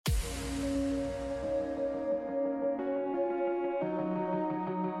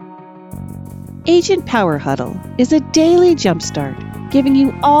Agent Power Huddle is a daily jumpstart, giving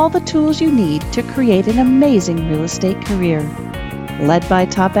you all the tools you need to create an amazing real estate career. Led by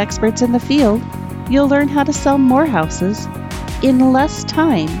top experts in the field, you'll learn how to sell more houses in less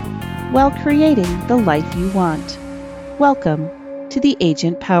time while creating the life you want. Welcome to the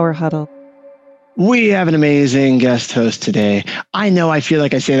Agent Power Huddle. We have an amazing guest host today. I know I feel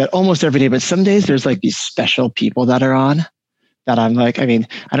like I say that almost every day, but some days there's like these special people that are on that I'm like, I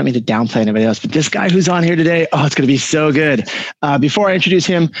don't mean to downplay anybody else, but this guy who's on here today, it's going to be so good. Before I introduce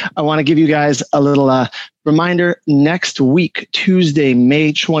him, I want to give you guys a little reminder. Next week, Tuesday,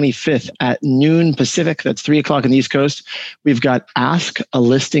 May 25th at noon Pacific, that's 3 o'clock on the East Coast, we've got Ask a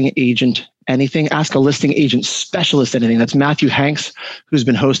Listing Agent Anything, Ask a Listing Agent Specialist Anything. That's Matthew Hanks, who's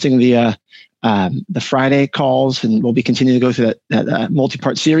been hosting the Friday calls, and we'll be continuing to go through that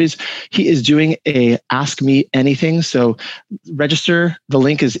multi-part series. He is doing a Ask Me Anything. So register. The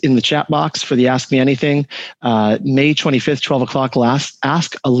link is in the chat box for the Ask Me Anything. May 25th, 12 o'clock last.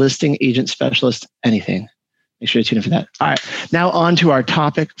 Ask a Listing Agent Specialist Anything. Make sure to tune in for that. All right. Now on to our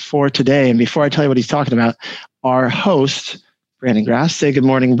topic for today. And before I tell you what he's talking about, our host, Brandon Grass. Say good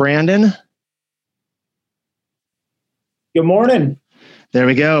morning, Brandon. Good morning. There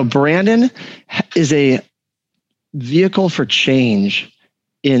we go. Brandon is a vehicle for change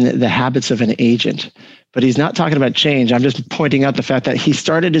in the habits of an agent, but he's not talking about change. I'm just pointing out the fact that he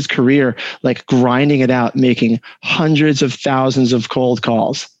started his career like grinding it out, making hundreds of thousands of cold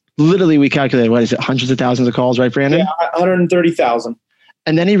calls. Literally, we calculated, what is it, hundreds of thousands of calls, right, Brandon? Yeah, 130,000.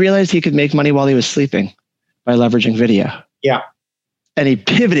 And then he realized he could make money while he was sleeping by leveraging video. Yeah. And he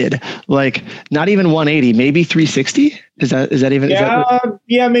pivoted like not even 180, maybe 360. Is that even?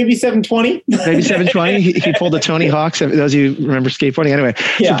 Yeah, maybe 720. Maybe 720. He pulled the Tony Hawks. Those of you who remember skateboarding. Anyway,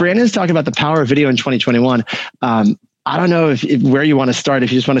 So Brandon's talking about the power of video in 2021. I don't know if where you want to start.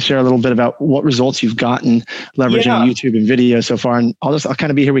 If you just want to share a little bit about what results you've gotten leveraging YouTube and video so far, and I'll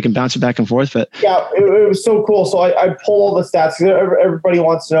kind of be here. We can bounce it back and forth. But yeah, it was so cool. So I pull all the stats. Everybody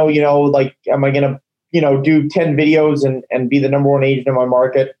wants to know, like, am I going to do 10 videos and be the number one agent in my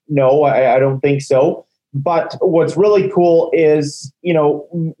market? No, I don't think so. But what's really cool is,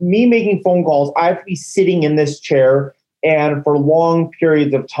 me making phone calls, I have to be sitting in this chair and for long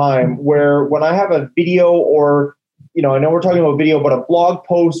periods of time, where when I have a video or, I know we're talking about video, but a blog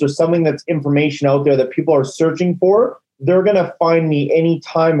post or something that's information out there that people are searching for, they're going to find me any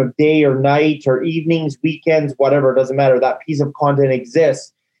time of day or night or evenings, weekends, whatever, it doesn't matter. That piece of content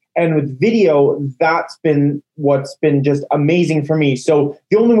exists. And with video, that's been what's been just amazing for me. So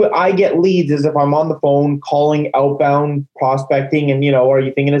the only way I get leads is if I'm on the phone calling, outbound prospecting, and, are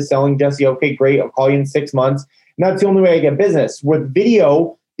you thinking of selling, Jesse? Okay, great. I'll call you in 6 months. And that's the only way I get business. With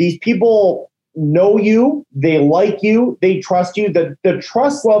video, these people know you, they like you, they trust you. The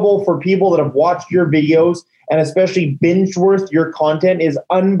trust level for people that have watched your videos and especially binge worth your content is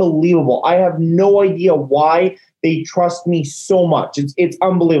unbelievable. I have no idea why they trust me so much. It's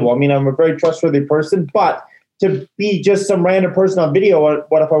unbelievable. I'm a very trustworthy person, but to be just some random person on video,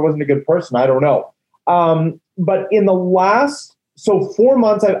 what if I wasn't a good person? I don't know. But in the last, 4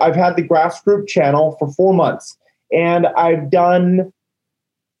 months, I've had the Grass Group channel for 4 months, and I've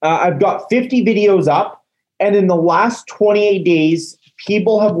got 50 videos up, and in the last 28 days,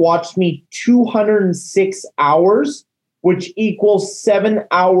 people have watched me 206 hours, which equals 7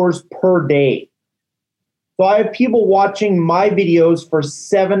 hours per day. So I have people watching my videos for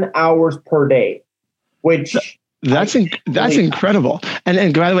 7 hours per day, which that's incredible.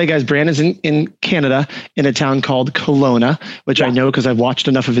 And by the way, guys, Brandon's in Canada in a town called Kelowna, which I know because I've watched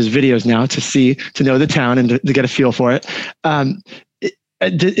enough of his videos now to know the town and to get a feel for it.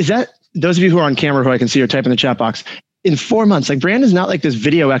 Is that, those of you who are on camera who I can see are typing in the chat box, in 4 months, like Brandon's not like this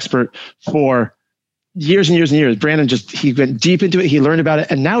video expert for years and years and years. Brandon he went deep into it. He learned about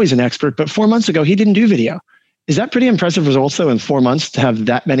it and now he's an expert. But 4 months ago, he didn't do video. Is that pretty impressive results though in 4 months to have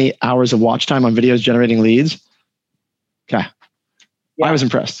that many hours of watch time on videos generating leads? Okay. Yeah. I was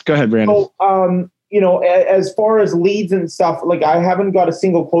impressed. Go ahead, Brandon. So, as far as leads and stuff, like I haven't got a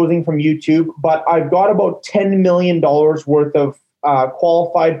single closing from YouTube, but I've got about $10 million worth of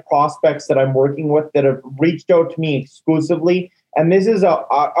qualified prospects that I'm working with that have reached out to me exclusively. And this is a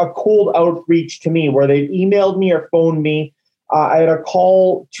cold outreach to me where they've emailed me or phoned me. I had a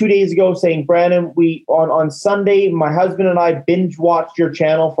call 2 days ago saying, Brandon, on Sunday, my husband and I binge watched your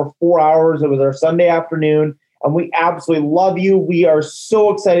channel for 4 hours. It was our Sunday afternoon, and we absolutely love you. We are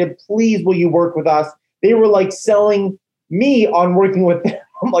so excited. Please, will you work with us? They were like selling me on working with them.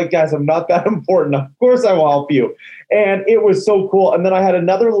 I'm like, guys, I'm not that important. Of course I will help you. And it was so cool. And then I had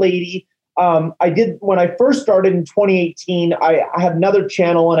another lady I did, when I first started in 2018, I had another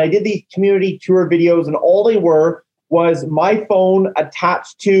channel and I did these community tour videos, and all they were was my phone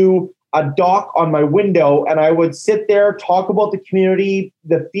attached to a dock on my window. And I would sit there, talk about the community,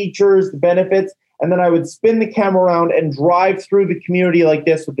 the features, the benefits, and then I would spin the camera around and drive through the community like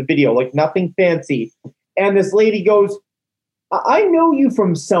this with the video, like nothing fancy. And this lady goes, I know you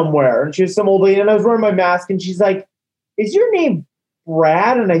from somewhere. And she was some old lady, and I was wearing my mask, and she's like, is your name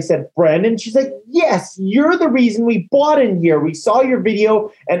Brad? And I said, Brendan. She's like, yes, you're the reason we bought in here. We saw your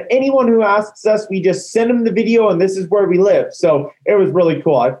video, and anyone who asks us, we just send them the video, and this is where we live. So it was really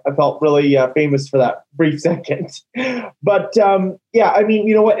cool. I felt really famous for that brief second. But yeah, I mean,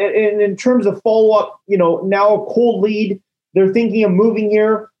 you know what, in terms of follow-up, you know, now a cold lead, they're thinking of moving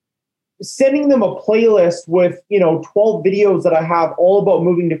here, sending them a playlist with, you know, 12 videos that I have all about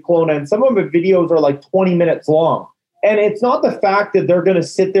moving to Kelowna. And some of the videos are like 20 minutes long. And it's not the fact that they're going to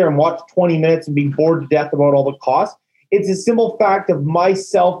sit there and watch 20 minutes and be bored to death about all the costs. It's a simple fact of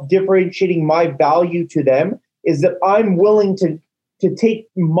myself differentiating my value to them, is that I'm willing to take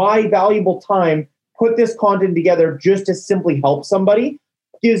my valuable time, put this content together just to simply help somebody.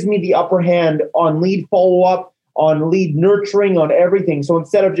 Gives me the upper hand on lead follow-up, on lead nurturing, on everything. So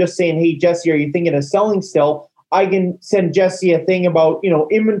instead of just saying, hey, Jesse, are you thinking of selling still? I can send Jesse a thing about, you know,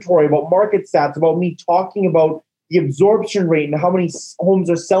 inventory, about market stats, about me talking about the absorption rate and how many homes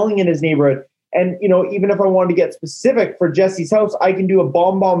are selling in his neighborhood. And, you know, even if I wanted to get specific for Jesse's house, I can do a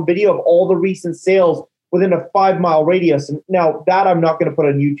bomb video of all the recent sales within a 5-mile radius. And now that I'm not going to put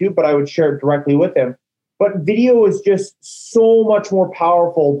on YouTube, but I would share it directly with him. But video is just so much more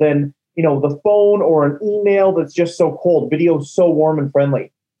powerful than, you know, the phone or an email that's just so cold. Video is so warm and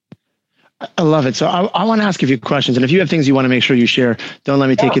friendly. I love it. So I want to ask a few questions. And if you have things you want to make sure you share, don't let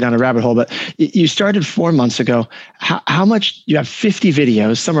me take you down a rabbit hole. But you started 4 months ago. How much, you have 50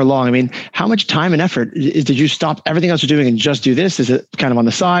 videos, some are long. I mean, how much time and effort did you stop everything else you're doing and just do this? Is it kind of on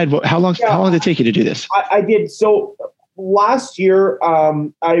the side? How long did it take you to do this? I did. So last year,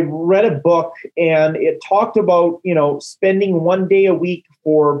 I read a book, and it talked about, you know, spending 1 day a week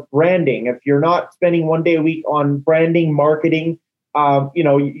for branding. If you're not spending 1 day a week on branding, marketing, you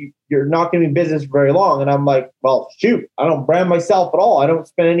know, you're not going to be in business for very long. And I'm like, well, shoot, I don't brand myself at all. I don't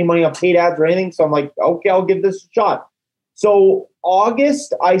spend any money on paid ads or anything. So I'm like, okay, I'll give this a shot. So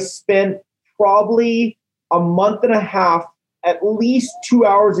August, I spent probably a month and a half, at least 2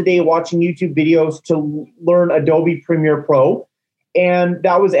 hours a day watching YouTube videos to learn Adobe Premiere Pro. And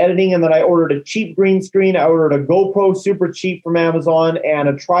that was editing. And then I ordered a cheap green screen. I ordered a GoPro super cheap from Amazon and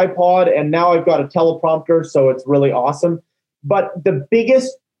a tripod. And now I've got a teleprompter. So it's really awesome. But the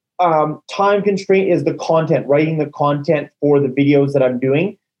biggest time constraint is the content, writing the content for the videos that I'm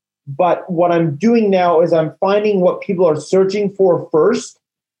doing. But what I'm doing now is I'm finding what people are searching for first.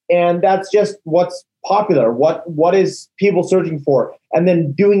 And that's just what's popular. What is people searching for? And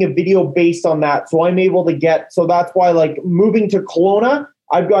then doing a video based on that. So I'm able to get, so that's why, like, moving to Kelowna,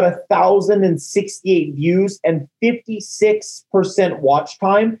 I've got 1,068 views and 56% watch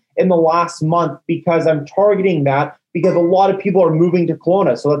time in the last month, because I'm targeting that, because a lot of people are moving to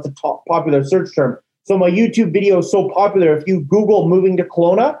Kelowna. So that's a top popular search term. So my YouTube video is so popular. If you Google moving to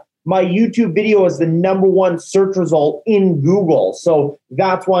Kelowna, my YouTube video is the #1 search result in Google. So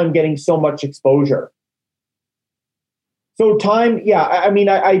that's why I'm getting so much exposure. So time, yeah, I mean,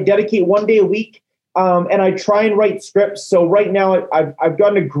 I dedicate 1 day a week, and I try and write scripts. So right now I've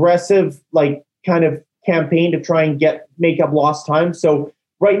got an aggressive, like, kind of campaign to try and make up lost time. So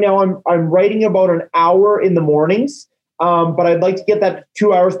right now I'm writing about an hour in the mornings, but I'd like to get that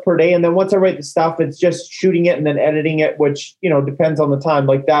 2 hours per day. And then once I write the stuff, it's just shooting it and then editing it, which, you know, depends on the time.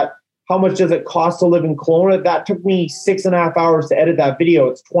 Like that, how much does it cost to live in Kelowna? That took me 6.5 hours to edit that video.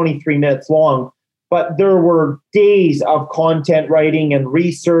 It's 23 minutes long. But there were days of content writing and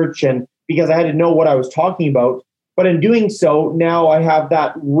research, and because I had to know what I was talking about. But in doing so, now I have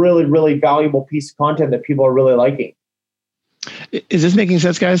that really, really valuable piece of content that people are really liking. Is this making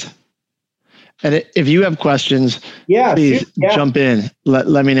sense, guys? And if you have questions, please jump in.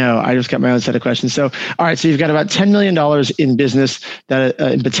 Let me know. I just got my own set of questions. So, all right. So you've got about $10 million in business that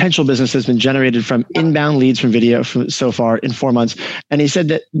in potential business has been generated from inbound leads from video so far in 4 months. And he said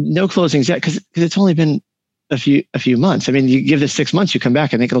that no closings yet, because it's only been a few months. I mean, you give this 6 months, you come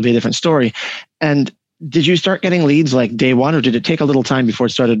back, I think it'll be a different story. And did you start getting leads like day one, or did it take a little time before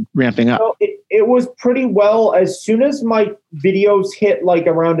it started ramping up? So it was pretty well. As soon as my videos hit like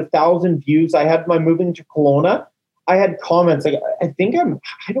around 1,000 views, I had my moving to Kelowna. I had comments. Like, I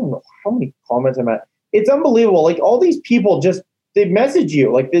don't know how many comments I'm at. It's unbelievable. Like, all these people they message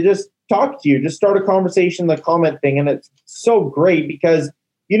you, like they just talk to you, just start a conversation, the comment thing. And it's so great because,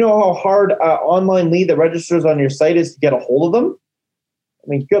 you know how hard online lead that registers on your site is to get a hold of them? I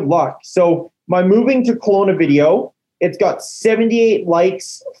mean, good luck. So my moving to Kelowna video, it's got 78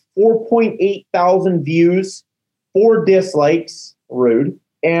 likes, 4.8 thousand views, 4 dislikes, rude,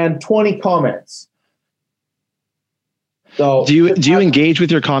 and 20 comments. So do you engage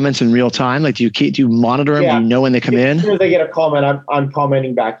with your comments in real time? Like, do you monitor them? Yeah. Do you know when they come in? As soon as I get a comment, I'm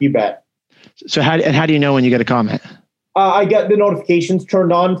commenting back. You bet. So how do you know when you get a comment? I get the notifications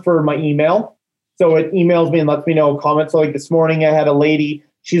turned on for my email. So it emails me and lets me know comments. So like this morning, I had a lady,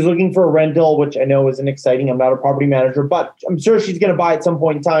 she's looking for a rental, which I know isn't exciting. I'm not a property manager, but I'm sure she's going to buy at some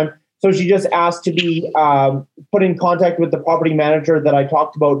point in time. So she just asked to be put in contact with the property manager that I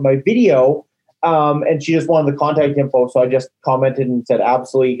talked about in my video. And she just wanted the contact info. So I just commented and said,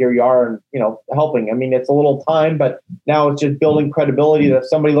 absolutely, here you are. And, helping. I mean, it's a little time, but now it's just building credibility that if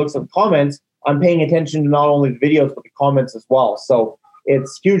somebody looks at the comments, I'm paying attention to not only the videos, but the comments as well. So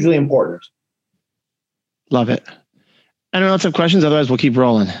it's hugely important. Love it. Anyone else have questions? Otherwise, we'll keep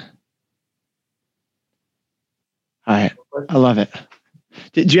rolling. All right. I love it.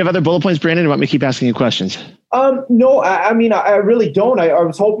 Do you have other bullet points, Brandon? Or want me to keep asking you questions? No, I mean, I really don't. I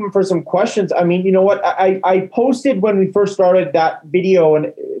was hoping for some questions. I mean, you know what? I posted when we first started that video,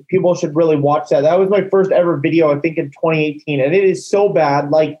 and people should really watch that. That was my first ever video, I think, in 2018. And it is so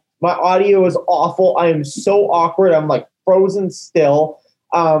bad. Like, my audio is awful. I am so awkward. I'm like frozen still,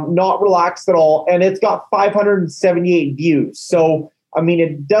 not relaxed at all. And it's got 578 views. So, I mean,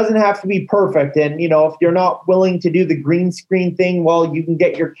 it doesn't have to be perfect. And, if you're not willing to do the green screen thing, well, you can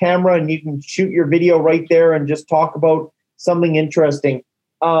get your camera and you can shoot your video right there and just talk about something interesting.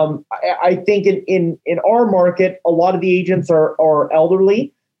 I think in our market, a lot of the agents are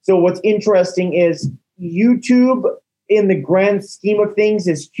elderly. So what's interesting is YouTube, in the grand scheme of things,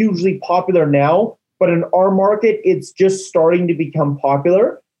 is hugely popular now. But in our market, it's just starting to become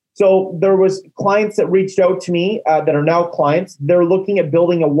popular. So there was clients that reached out to me that are now clients. They're looking at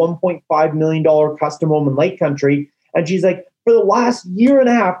building a $1.5 million custom home in Lake Country. And she's like, for the last year and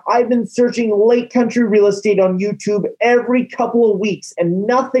a half, I've been searching Lake Country real estate on YouTube every couple of weeks and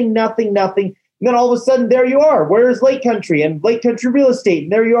nothing. And then all of a sudden, there you are. Where's Lake Country? And Lake Country real estate.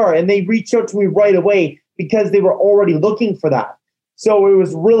 And there you are. And they reached out to me right away because they were already looking for that. So it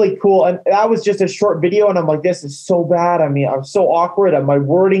was really cool. And that was just a short video. And I'm like, this is so bad. I mean, I'm so awkward. And my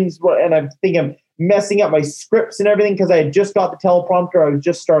wordings, and I think I'm messing up my scripts and everything because I had just got the teleprompter. I was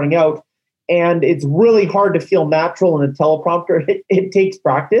just starting out. And it's really hard to feel natural in a teleprompter. It takes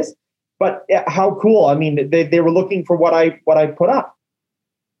practice. But how cool. I mean, they were looking for what I put up.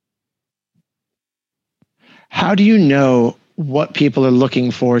 How do you know what people are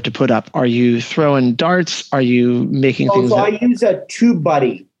looking for to put up? Are you throwing darts? Are you making things? So I use a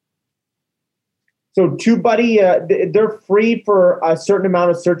TubeBuddy. So TubeBuddy, they're free for a certain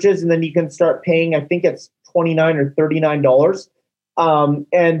amount of searches, and then you can start paying. I think it's $29 or $39,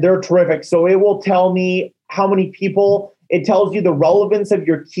 and they're terrific. So it will tell me how many people. It tells you the relevance of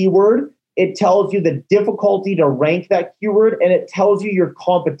your keyword. It tells you the difficulty to rank that keyword, and it tells you your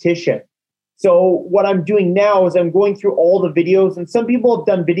competition. So what I'm doing now is I'm going through all the videos, and some people have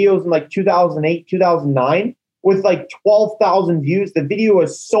done videos in like 2008, 2009 with like 12,000 views. The video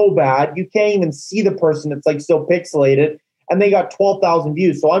is so bad. You can't even see the person. It's like so pixelated, and they got 12,000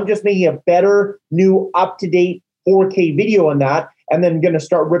 views. So I'm just making a better, new, up-to-date 4K video on that, and then going to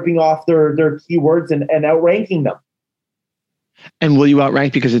start ripping off their keywords and outranking them. And will you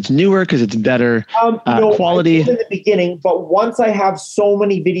outrank because it's newer, because it's better quality? In the beginning, but once I have so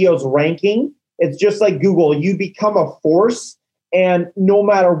many videos ranking, it's just like Google. You become a force, and no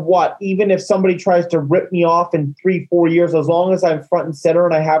matter what, even if somebody tries to rip me off in 3-4 years, as long as I'm front and center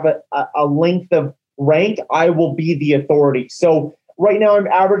and I have a length of rank, I will be the authority. So right now I'm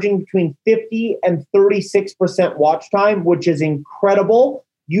averaging between 50 and 36% watch time, which is incredible.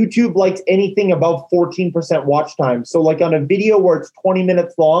 YouTube likes anything above 14% watch time. So like on a video where it's 20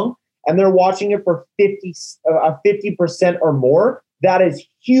 minutes long and they're watching it for 50% or more, that is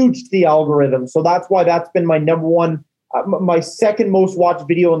huge to the algorithm. So that's why that's been my number one, my second most watched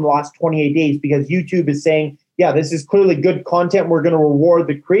video in the last 28 days, because YouTube is saying, yeah, this is clearly good content. We're going to reward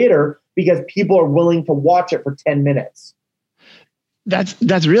the creator because people are willing to watch it for 10 minutes.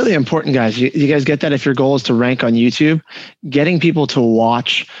 That's really important, guys. You guys get that? If your goal is to rank on YouTube, getting people to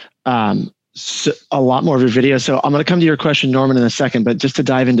watch a lot more of your videos. So I'm going to come to your question, Norman, in a second, but just to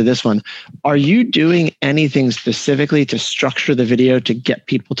dive into this one, are you doing anything specifically to structure the video to get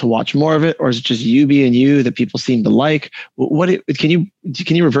people to watch more of it? Or is it just you being you that people seem to like? Can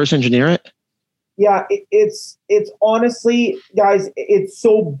you reverse engineer it? Yeah, it's honestly, guys, it's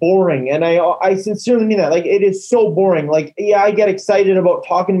so boring, and I sincerely mean that. Like, it is so boring. Like, yeah, I get excited about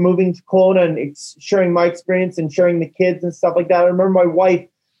talking, moving to Kelowna, and sharing my experience and sharing the kids and stuff like that. I remember my wife.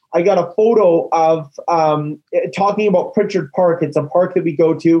 I got a photo of talking about Pritchard Park. It's a park that we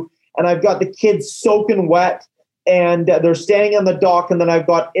go to, and I've got the kids soaking wet, and they're standing on the dock, and then I've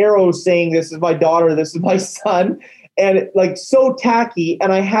got arrows saying, "This is my daughter. This is my son." And like, so tacky.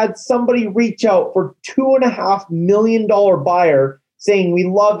 And I had somebody reach out for $2.5 million buyer saying, "We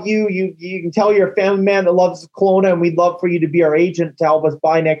love you. You can tell you're a family man that loves Kelowna, and we'd love for you to be our agent to help us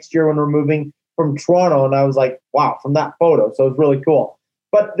buy next year when we're moving from Toronto." And I was like, wow, from that photo. So it was really cool.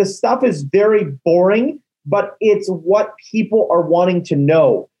 But the stuff is very boring, but it's what people are wanting to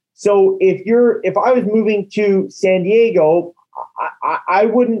know. So if I was moving to San Diego, I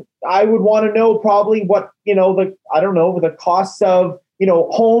would want to know probably what, the costs of,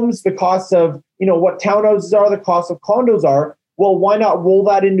 homes, the costs of, what townhouses are, the costs of condos are. Well, why not roll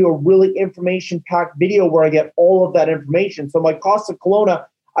that into a really information-packed video where I get all of that information? So my cost of Kelowna,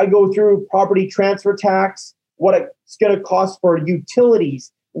 I go through property transfer tax, what it's going to cost for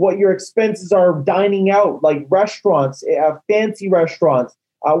utilities, what your expenses are dining out, like restaurants, fancy restaurants,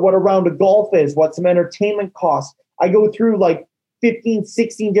 what a round of golf is, what some entertainment costs. I go through like 15,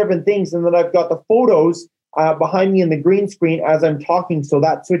 16 different things, and then I've got the photos behind me in the green screen as I'm talking, so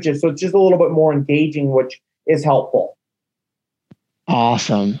that switches. So it's just a little bit more engaging, which is helpful.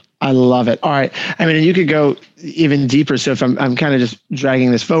 Awesome. I love it. All right. I mean, you could go even deeper. So if I'm kind of just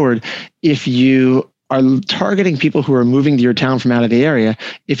dragging this forward, if you are targeting people who are moving to your town from out of the area,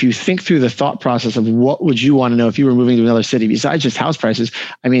 if you think through the thought process of what would you want to know if you were moving to another city besides just house prices,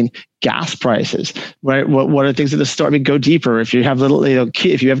 I mean, gas prices, right? What are things at the store? I mean, go deeper. If you have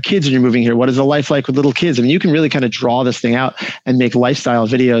if you have kids and you're moving here, what is the life like with little kids? I mean, you can really kind of draw this thing out and make lifestyle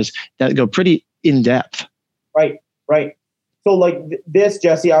videos that go pretty in depth. Right. So like this,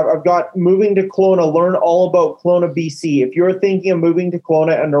 Jesse, I've got moving to Kelowna, learn all about Kelowna, BC. If you're thinking of moving to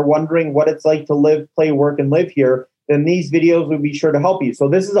Kelowna and are wondering what it's like to live, play, work, and live here, then these videos will be sure to help you. So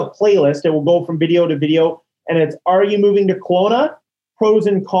this is a playlist. It will go from video to video, and it's, are you moving to Kelowna? Pros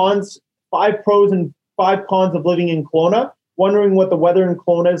and cons, 5 pros and 5 cons of living in Kelowna. Wondering what the weather in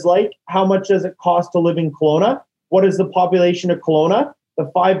Kelowna is like. How much does it cost to live in Kelowna? What is the population of Kelowna? The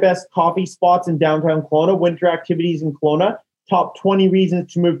 5 best coffee spots in downtown Kelowna. Winter activities in Kelowna. Top 20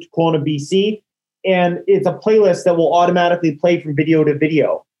 reasons to move to Kelowna, BC. And it's a playlist that will automatically play from video to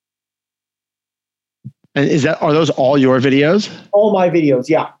video. And are those all your videos? All my videos,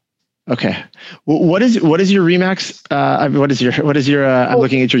 yeah. Okay. What is your Remax? What is your? I'm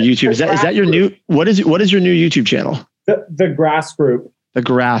looking at your YouTube. Is that your new? What is your new YouTube channel? The Grass Group. The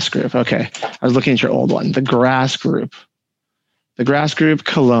Grass Group. Okay. I was looking at your old one. The Grass Group. The Grass Group,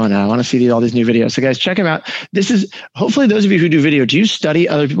 Kelowna. I want to see all these new videos. So guys, check them out. This is hopefully those of you who do video. Do you study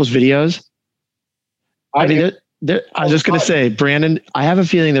other people's videos? I mean, I was just going to say, Brandon, I have a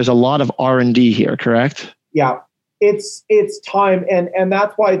feeling there's a lot of R&D here, correct? Yeah, it's time. And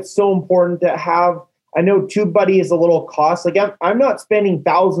that's why it's so important to have, I know TubeBuddy is a little cost. Like I'm not spending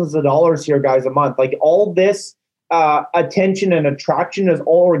thousands of dollars here, guys, a month. Like all this attention and attraction is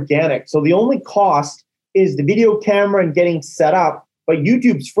all organic. So the only cost is the video camera and getting set up, but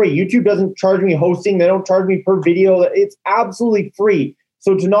YouTube's free. YouTube doesn't charge me hosting. They don't charge me per video. It's absolutely free.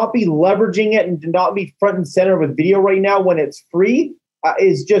 So to not be leveraging it and to not be front and center with video right now when it's free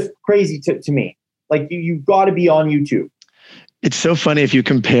is just crazy to me. Like you've got to be on YouTube. It's so funny if you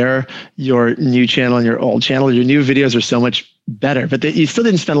compare your new channel and your old channel. Your new videos are so much better, but you still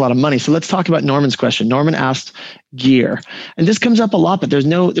didn't spend a lot of money. So let's talk about Norman's question. Norman asked gear, and this comes up a lot, but there's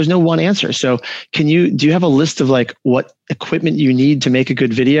no one answer. So do you have a list of like what equipment you need to make a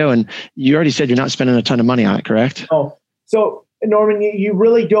good video? And you already said you're not spending a ton of money on it, correct? Oh, so Norman, you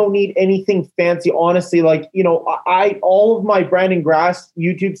really don't need anything fancy. Honestly, like, all of my Brandon Grass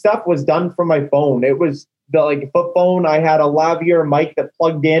YouTube stuff was done from my phone. It was a flip phone. I had a lavalier mic that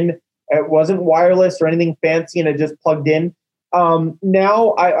plugged in. It wasn't wireless or anything fancy, and it just plugged in.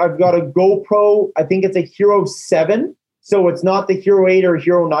 Now I've got a GoPro. I think it's a Hero 7. So it's not the Hero 8 or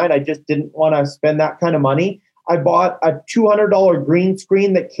Hero 9. I just didn't want to spend that kind of money. I bought a $200 green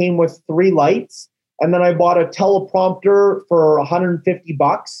screen that came with 3 lights. And then I bought a teleprompter for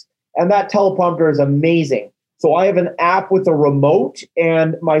 $150. And that teleprompter is amazing. So I have an app with a remote,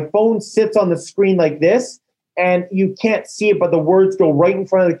 and my phone sits on the screen like this, and you can't see it, but the words go right in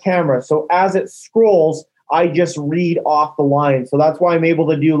front of the camera. So as it scrolls, I just read off the line. So that's why I'm able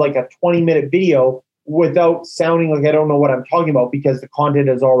to do like a 20-minute video without sounding like I don't know what I'm talking about, because the content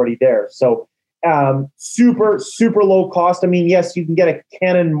is already there. So Super, super low cost. I mean, yes, you can get a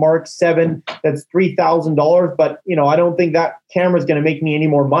Canon Mark 7 that's $3,000, but I don't think that camera is going to make me any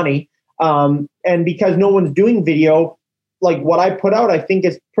more money. And because no one's doing video, like what I put out, I think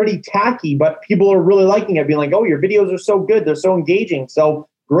is pretty tacky, but people are really liking it, being like, "Oh, your videos are so good, they're so engaging." So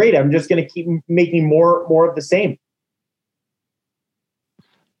great, I'm just going to keep making more of the same.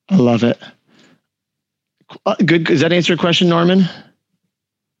 I love it. Good. Does that answer your question, Norman?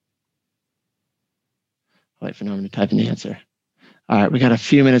 I'll wait for Norman to type in the answer. All right, we got a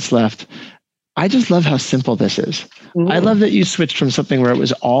few minutes left. I just love how simple this is. I love that you switched from something where it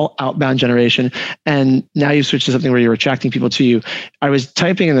was all outbound generation, and now you switched to something where you're attracting people to you. I was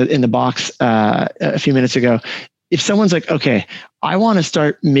typing in the box a few minutes ago. If someone's like, okay, I want to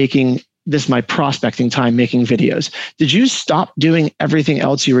start making this my prospecting time, making videos. Did you stop doing everything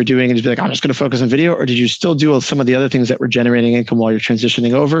else you were doing and just be like, I'm just going to focus on video? Or did you still do some of the other things that were generating income while you're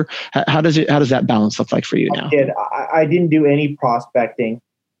transitioning over? How does that balance look like for you now? I didn't do any prospecting.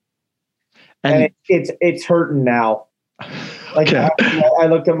 And it's hurting now. Like okay. I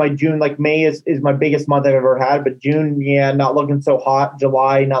looked at my June, like May is my biggest month I've ever had, but June, not looking so hot.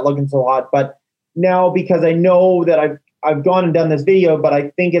 July, not looking so hot. But now, because I know that I've gone and done this video, but I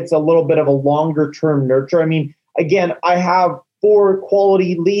think it's a little bit of a longer term nurture. I mean, again, I have 4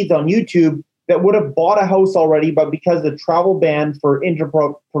 quality leads on YouTube that would have bought a house already, but because the travel ban for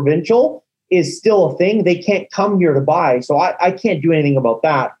interprovincial is still a thing, they can't come here to buy. So I can't do anything about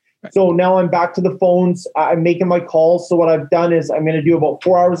that. So now I'm back to the phones. I'm making my calls. So what I've done is I'm going to do about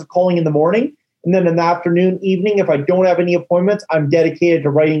 4 hours of calling in the morning. And then in the afternoon, evening, if I don't have any appointments, I'm dedicated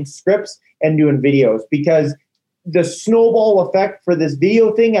to writing scripts and doing videos, because the snowball effect for this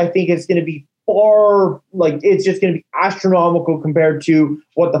video thing, I think is going to be it's just going to be astronomical compared to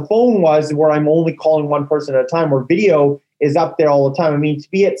what the phone was, where I'm only calling one person at a time, where video is up there all the time. I mean, to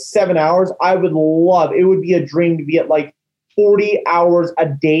be at 7 hours, it would be a dream to be at like 40 hours a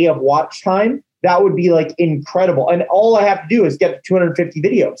day of watch time. That would be like incredible. And all I have to do is get to 250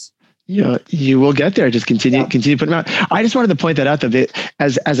 videos. Yeah, you will get there. Just continue putting them out. I just wanted to point that out, that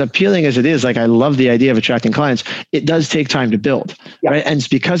as appealing as it is, like I love the idea of attracting clients. It does take time to build, right? And it's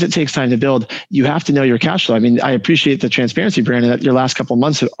because it takes time to build, you have to know your cash flow. I mean, I appreciate the transparency, Brandon, that your last couple of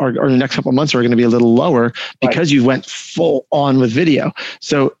months or the next couple of months are going to be a little lower because you went full on with video.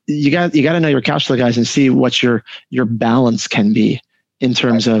 So you got to know your cash flow, guys, and see what your balance can be in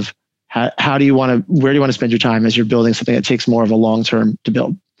terms of where do you want to spend your time as you're building something that takes more of a long term to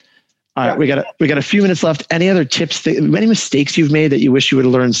build. All right, we got a few minutes left. Any other tips? Any mistakes you've made that you wish you would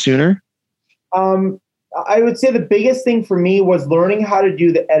have learned sooner? I would say the biggest thing for me was learning how to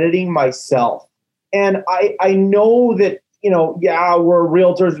do the editing myself. And I know that, we're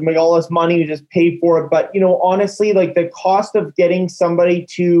realtors, we make all this money, we just pay for it. But, honestly, like the cost of getting somebody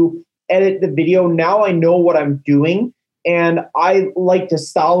to edit the video, now I know what I'm doing. And I like to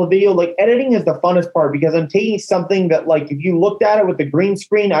style a video. Like editing is the funnest part, because I'm taking something that, like, if you looked at it with the green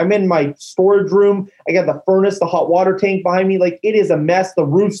screen, I'm in my storage room. I got the furnace, the hot water tank behind me. Like, it is a mess. The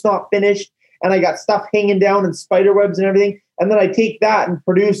roof's not finished. And I got stuff hanging down and spider webs and everything. And then I take that and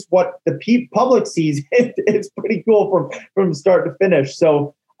produce what the public sees. It's pretty cool from start to finish.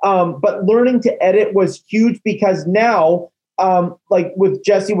 So, but learning to edit was huge, because now, like with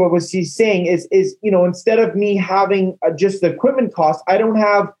Jesse, what was he saying is instead of me having just the equipment cost, I don't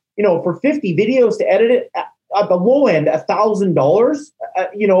have, for 50 videos to edit it at the low end, $1,000,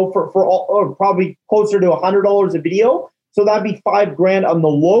 for all, or probably closer to $100 a video. So that'd be $5,000 on the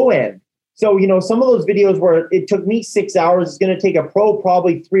low end. So, some of those videos where it took me 6 hours is going to take a pro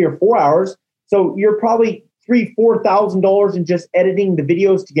probably 3 or 4 hours. So you're probably $3,000-$4,000 in just editing the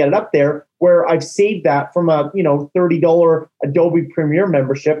videos to get it up there, where I've saved that from a $30 Adobe Premiere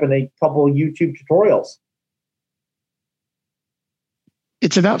membership and a couple of YouTube tutorials.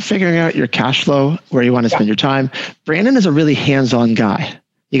 It's about figuring out your cash flow, where you want to spend your time. Brandon is a really hands-on guy.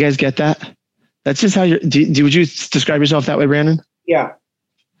 You guys get that? That's just how would you describe yourself that way, Brandon? Yeah.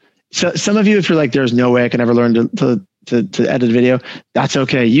 So some of you, if you're like, there's no way I can ever learn to edit a video, that's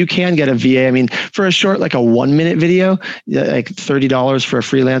okay. You can get a VA. I mean, for a short, like a 1-minute video, like $30 for a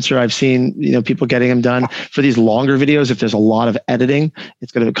freelancer. I've seen, people getting them done. For these longer videos, if there's a lot of editing,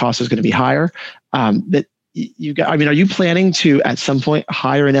 the cost is going to be higher. But are you planning to at some point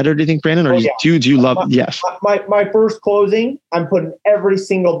hire an editor, do you think, Brandon? Or do you love, yes. My first closing, I'm putting every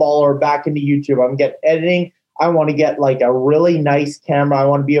single dollar back into YouTube. I'm getting editing. I want to get like a really nice camera. I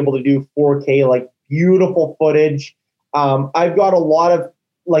want to be able to do 4K, like beautiful footage. I've got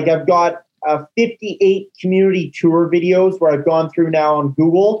 58 community tour videos where I've gone through now on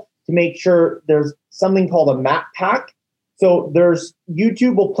Google to make sure there's something called a map pack. So there's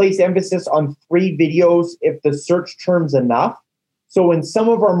YouTube will place emphasis on 3 videos if the search term's enough. So in some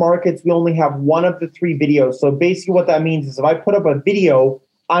of our markets, we only have 1 of the 3 videos. So basically what that means is if I put up a video,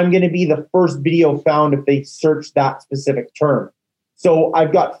 I'm going to be the first video found if they search that specific term. So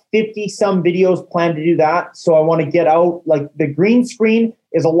I've got 50 some videos planned to do that. So I want to get out, like the green screen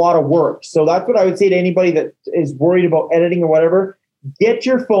is a lot of work. So that's what I would say to anybody that is worried about editing or whatever. Get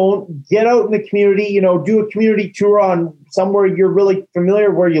your phone, get out in the community, do a community tour on somewhere you're really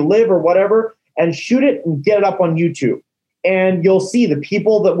familiar where you live or whatever, and shoot it and get it up on YouTube. And you'll see the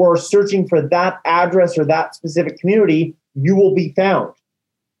people that were searching for that address or that specific community, you will be found.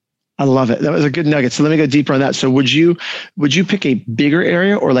 I love it. That was a good nugget. So let me go deeper on that. So would you pick a bigger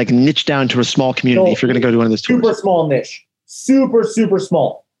area or like niche down to a small community if you're going to go to one of those tours? Super small niche. Super, super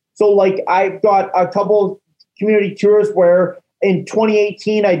small. So like I've got a couple community tours where in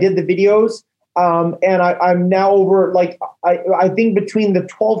 2018 I did the videos. And I'm now over, like, I think between the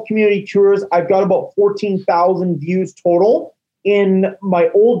 12 community tours, I've got about 14,000 views total in my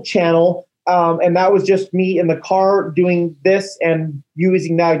old channel. And that was just me in the car doing this and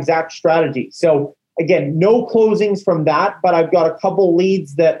using that exact strategy. So again, no closings from that, but I've got a couple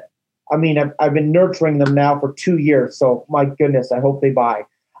leads that, I've been nurturing them now for 2 years. So my goodness, I hope they buy.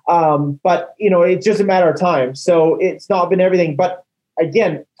 But it's just a matter of time. So it's not been everything, but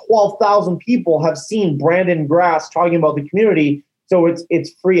again, 12,000 people have seen Brandon Grass talking about the community. So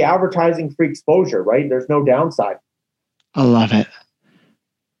it's free advertising, free exposure, right? There's no downside. I love it.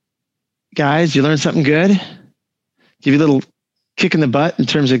 Guys, you learned something good? Give you a little kick in the butt in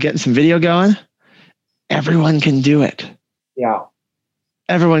terms of getting some video going? Everyone can do it. Yeah.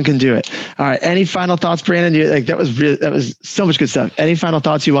 Everyone can do it. All right. Any final thoughts, Brandon? That was so much good stuff. Any final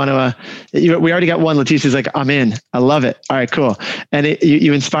thoughts you want to? We already got one. Letitia's like, I'm in. I love it. All right, cool. And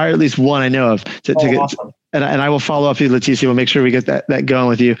you inspired at least one I know of to get. Awesome. And I will follow up with you, Letitia. We'll make sure we get that going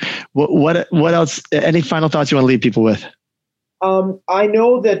with you. What else? Any final thoughts you want to leave people with? I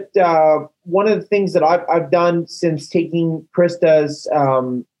know that one of the things that I've done since taking Krista's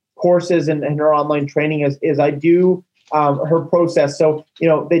courses and her online training is I do. Her process. So,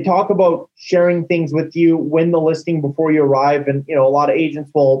 they talk about sharing things with you when the listing before you arrive. And, a lot of agents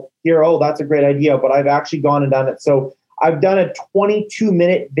will hear, oh, that's a great idea, but I've actually gone and done it. So I've done a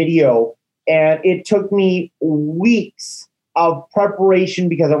 22-minute video and it took me weeks of preparation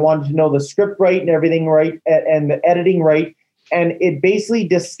because I wanted to know the script right and everything right and the editing right. And it basically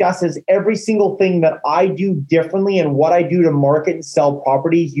discusses every single thing that I do differently and what I do to market and sell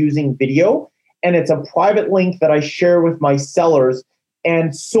properties using video. And it's a private link that I share with my sellers.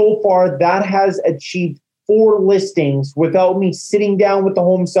 And so far, that has achieved 4 listings without me sitting down with the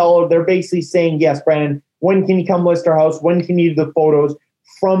home seller. They're basically saying, yes, Brandon, when can you come list our house? When can you do the photos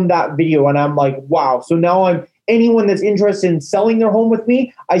from that video? And I'm like, wow. So now anyone that's interested in selling their home with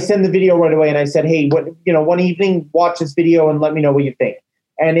me, I send the video right away. And I said, hey, one evening, watch this video and let me know what you think.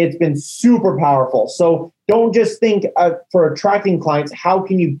 And it's been super powerful. So don't just think for attracting clients, how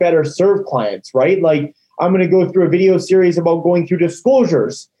can you better serve clients, right? Like I'm going to go through a video series about going through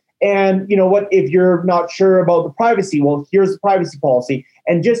disclosures. And you know what, if you're not sure about the privacy, well, here's the privacy policy.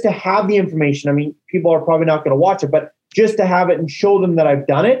 And just to have the information, people are probably not going to watch it, but just to have it and show them that I've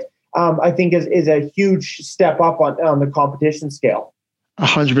done it, I think is a huge step up on the competition scale.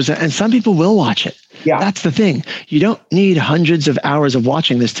 100%. And some people will watch it. Yeah. That's the thing. You don't need hundreds of hours of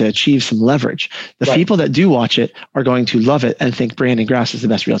watching this to achieve some leverage. The right. people that do watch it are going to love it and think Brandon Grass is the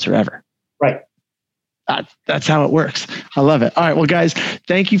best realtor ever. Right. That's how it works. I love it. All right. Well, guys,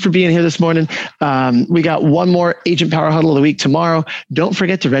 thank you for being here this morning. We got one more Agent Power Huddle of the week tomorrow. Don't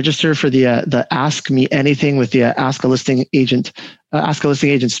forget to register for the Ask Me Anything with the Ask a Listing Agent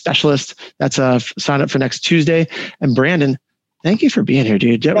Specialist. That's sign up for next Tuesday. And Brandon, thank you for being here,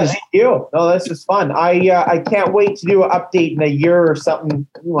 dude. Thank you. No, this is fun. I can't wait to do an update in a year or something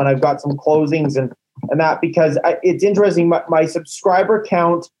when I've got some closings and that, because it's interesting. My subscriber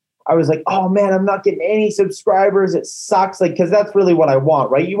count, I was like, oh man, I'm not getting any subscribers. It sucks. Like, cause that's really what I want,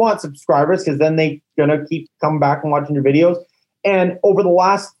 right? You want subscribers because then they gonna keep coming back and watching your videos. And over the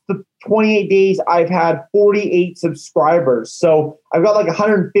last 28 days, I've had 48 subscribers. So I've got like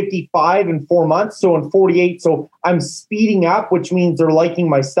 155 in 4 months. So in 48, so I'm speeding up, which means they're liking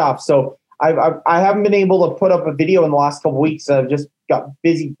my stuff. So I haven't been able to put up a video in the last couple of weeks. I've just got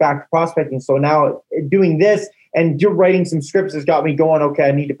busy back to prospecting. So now doing this and writing some scripts has got me going, okay,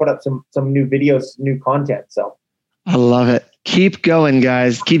 I need to put up some new videos, new content. So I love it. Keep going,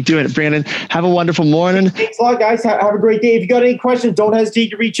 guys. Keep doing it. Brandon, have a wonderful morning. Thanks a lot, guys. Have a great day. If you got any questions, don't hesitate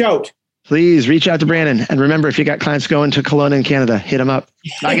to reach out. Please reach out to Brandon. And remember, if you got clients going to Kelowna in Canada, hit them up.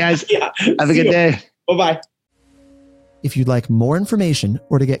 Bye, guys. Yeah. Have a good day. Bye-bye. If you'd like more information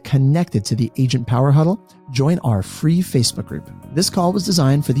or to get connected to the Agent Power Huddle, join our free Facebook group. This call was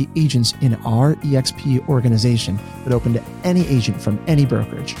designed for the agents in our EXP organization, but open to any agent from any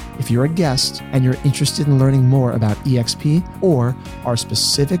brokerage. If you're a guest and you're interested in learning more about EXP or our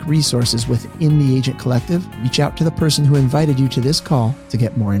specific resources within the Agent Collective, reach out to the person who invited you to this call to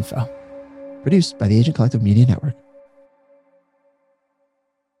get more info. Produced by the Agent Collective Media Network.